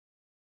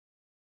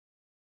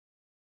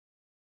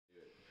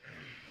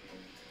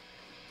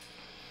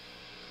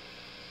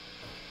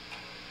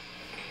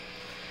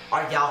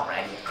Are y'all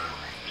ready?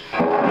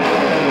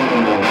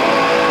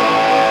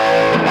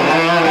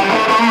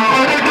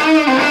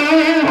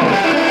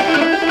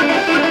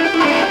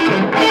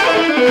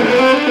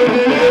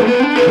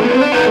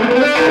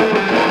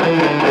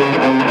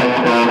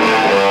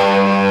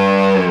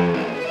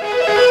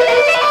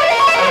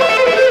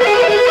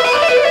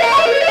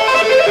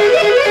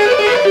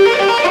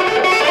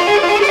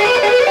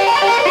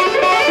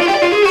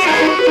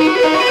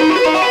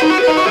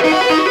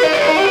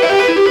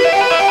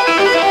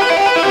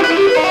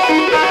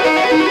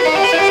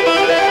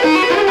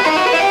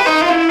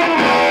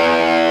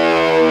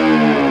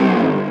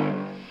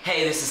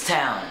 Hey, this is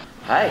Tallan.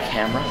 Hi,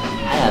 camera.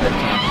 Hi, other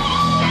camera.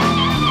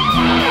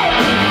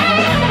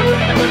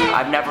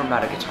 I've never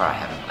met a guitar I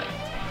haven't liked.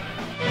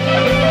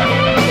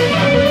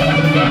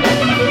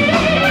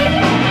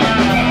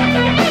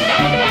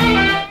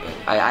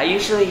 I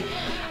usually,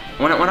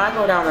 when I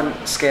go down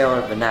the scale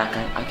of the neck,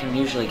 I can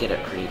usually get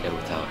it pretty good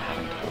without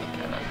having to look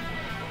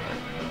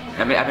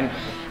at it.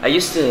 I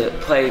used to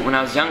play, when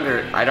I was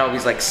younger, I'd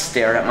always like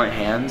stare at my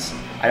hands.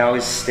 I'd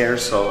always stare,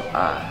 so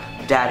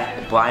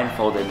Dad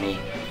blindfolded me,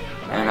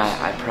 and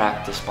I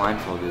practiced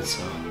blindfolded,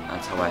 so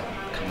that's how I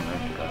kind of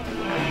learned to go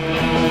through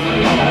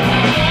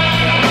that.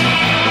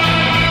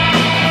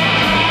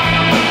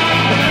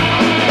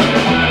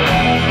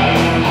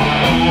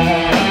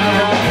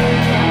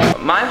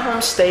 My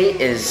home state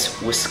is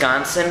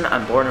Wisconsin.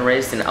 I'm born and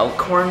raised in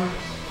Elkhorn.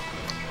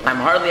 I'm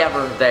hardly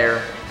ever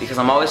there because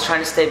I'm always trying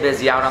to stay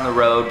busy out on the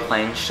road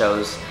playing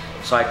shows,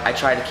 so I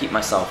try to keep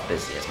myself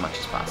busy as much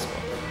as possible.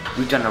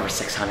 We've done over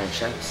 600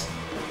 shows.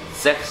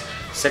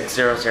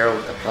 600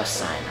 with a plus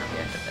sign on the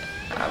end of it.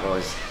 I've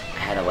always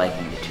had a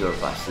liking to tour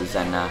buses,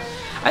 and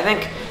I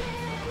think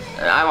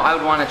I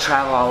would want to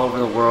travel all over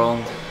the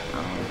world,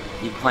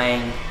 be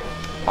playing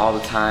all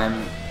the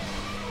time,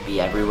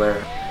 be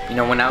everywhere. You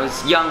know, when I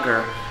was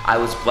younger, I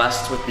was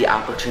blessed with the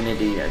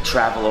opportunity to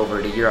travel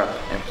over to Europe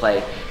and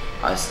play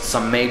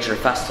some major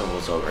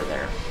festivals over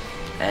there,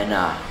 and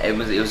it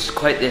was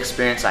quite the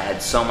experience. I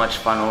had so much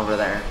fun over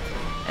there,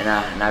 and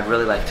I'd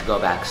really like to go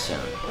back soon.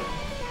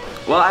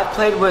 Well, I've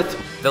played with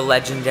the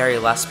legendary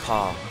Les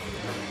Paul,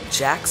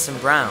 Jackson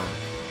Brown,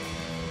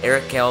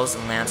 Eric Gales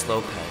and Lance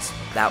Lopez.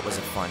 That was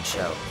a fun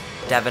show.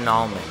 Devin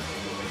Allman,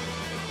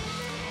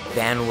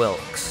 Van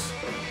Wilkes,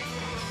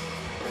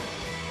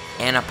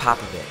 Anna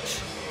Popovich.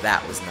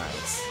 That was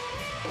nice.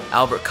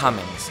 Albert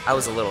Cummings. I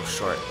was a little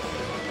short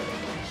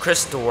then.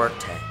 Chris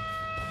Duarte.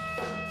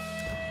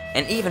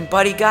 And even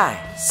Buddy Guy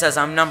says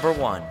I'm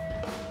 #1.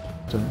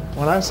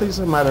 When I see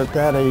somebody at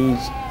that age,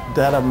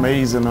 that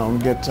amazing on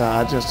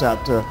guitar, I just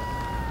have to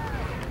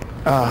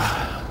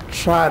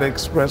try to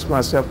express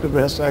myself the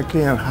best I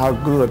can how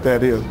good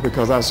that is,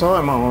 because I saw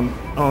him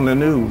on the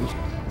news.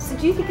 So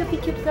do you think if he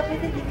keeps up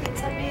with it, he could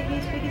someday be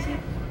as big as you?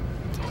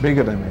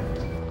 Bigger than me.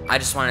 I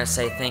just want to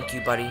say thank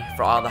you, Buddy,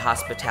 for all the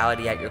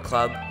hospitality at your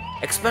club,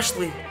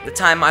 especially the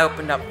time I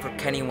opened up for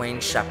Kenny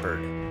Wayne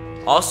Shepherd.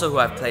 Also who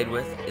I've played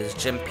with is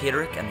Jim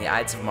Peterick and the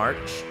Ides of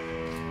March,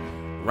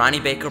 Ronnie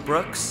Baker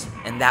Brooks,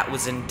 and that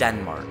was in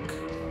Denmark.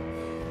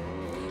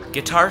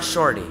 Guitar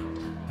Shorty,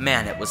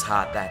 man, it was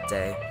hot that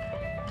day.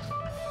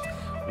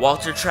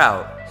 Walter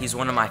Trout, he's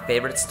one of my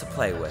favorites to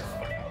play with.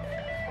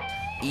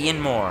 Ian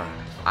Moore,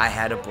 I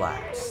had a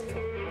blast.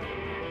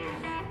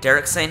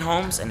 Derek St.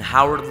 Holmes and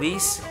Howard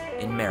Leese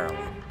in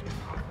Maryland.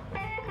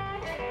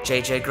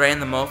 JJ Gray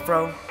and the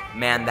Mofro,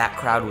 man, that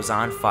crowd was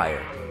on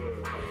fire.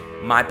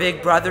 My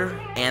big brother,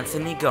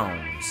 Anthony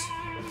Gomes.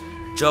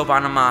 Joe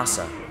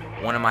Bonamassa,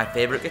 one of my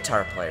favorite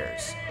guitar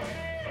players.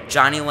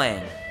 Johnny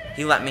Lang,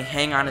 he let me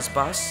hang on his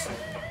bus.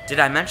 Did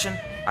I mention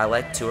I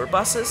like tour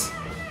buses?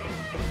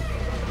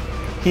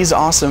 He's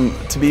awesome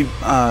to be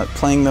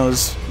playing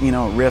those,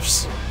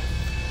 riffs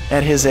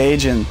at his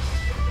age, and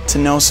to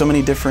know so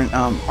many different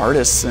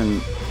artists,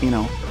 and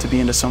to be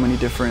into so many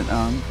different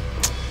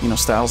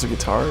styles of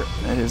guitar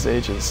at his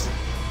age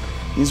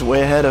he's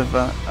way ahead of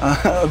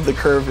the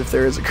curve, if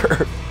there is a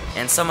curve.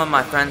 And some of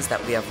my friends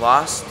that we have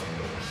lost: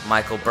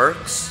 Michael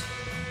Burks,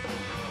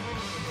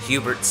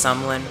 Hubert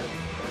Sumlin,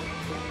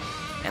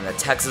 and the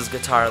Texas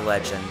guitar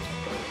legend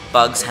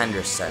Bugs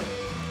Henderson.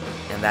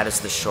 And that is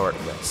the short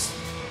list.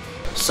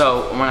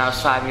 So when I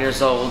was 5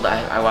 years old,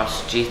 I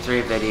watched a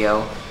G3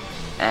 video,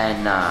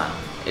 and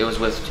it was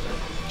with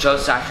Joe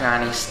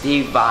Satriani,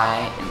 Steve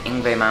Vai, and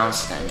Yngwie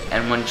Malmsteen.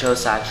 And when Joe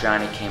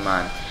Satriani came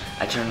on,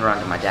 I turned around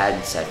to my dad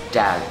and said,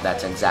 "Dad,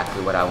 that's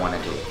exactly what I want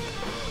to do."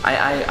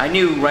 I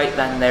knew right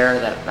then and there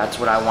that that's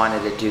what I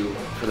wanted to do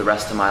for the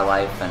rest of my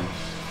life, and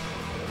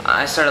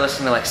I started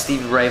listening to like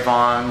Stevie Ray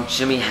Vaughan,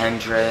 Jimi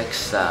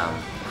Hendrix. I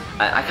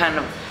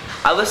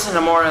listened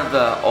to more of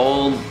the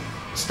old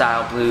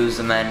style blues,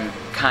 and then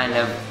kind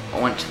of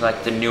went to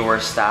like the newer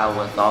style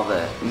with all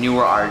the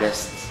newer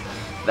artists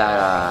that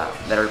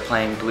are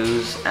playing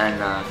blues, and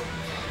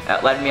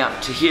that led me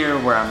up to here,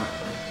 where I'm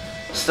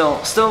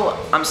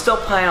still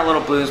playing a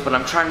little blues, but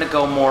I'm trying to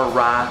go more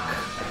rock.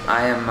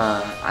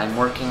 I'm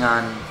working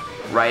on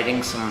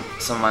writing some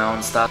of my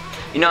own stuff.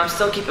 I'm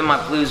still keeping my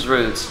blues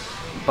roots,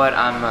 but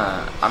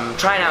I'm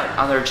trying out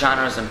other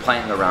genres and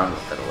playing around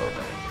with it a little bit.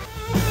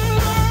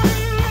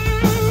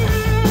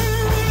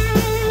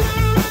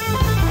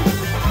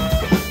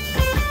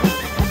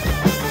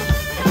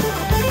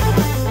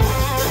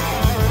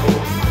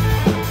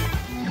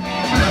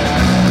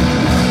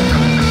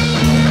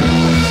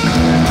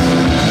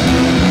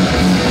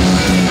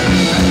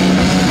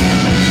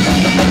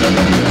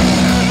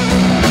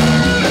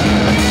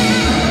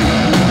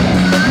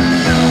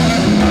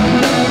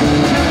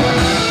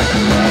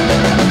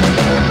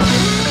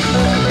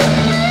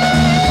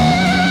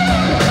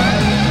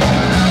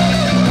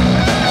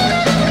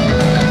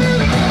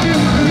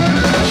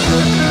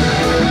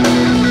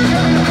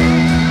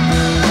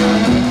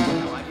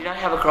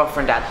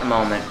 Girlfriend at the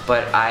moment,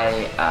 but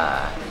I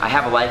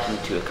have a liking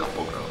to a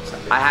couple girls.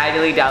 I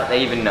highly doubt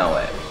they even know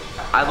it.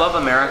 I love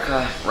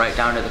America right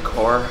down to the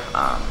core.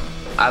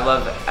 I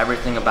love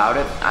everything about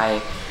it.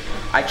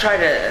 I try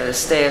to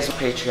stay as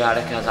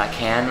patriotic as I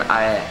can.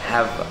 I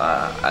have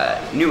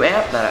a new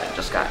amp that I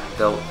just got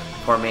built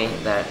for me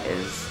that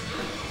is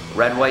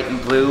red, white,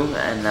 and blue,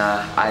 and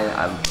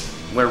I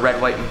wear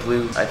red, white, and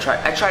blue. I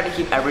try to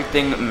keep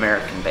everything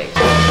American based.